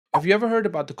Have you ever heard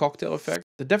about the cocktail effect?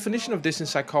 The definition of this in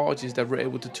psychology is that we're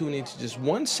able to tune into just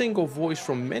one single voice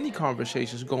from many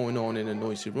conversations going on in a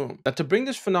noisy room. Now, to bring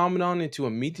this phenomenon into a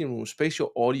meeting room,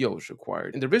 spatial audio is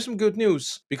required. And there is some good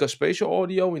news, because spatial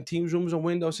audio in Teams rooms and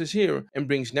Windows is here and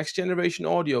brings next generation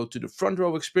audio to the front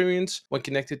row experience when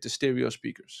connected to stereo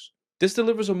speakers. This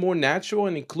delivers a more natural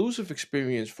and inclusive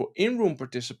experience for in-room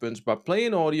participants by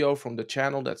playing audio from the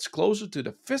channel that's closer to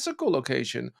the physical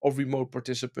location of remote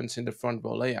participants in the front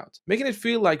row layout, making it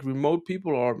feel like remote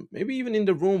people are maybe even in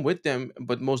the room with them,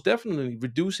 but most definitely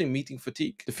reducing meeting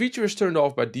fatigue. The feature is turned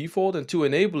off by default, and to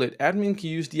enable it, admin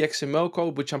can use the XML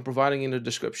code which I'm providing in the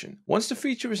description. Once the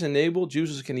feature is enabled,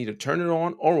 users can either turn it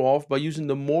on or off by using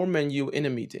the More menu in a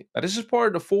meeting. Now, this is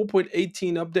part of the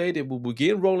 4.18 update. It will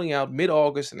begin rolling out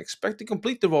mid-August and expect to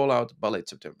complete the rollout by late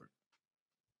September.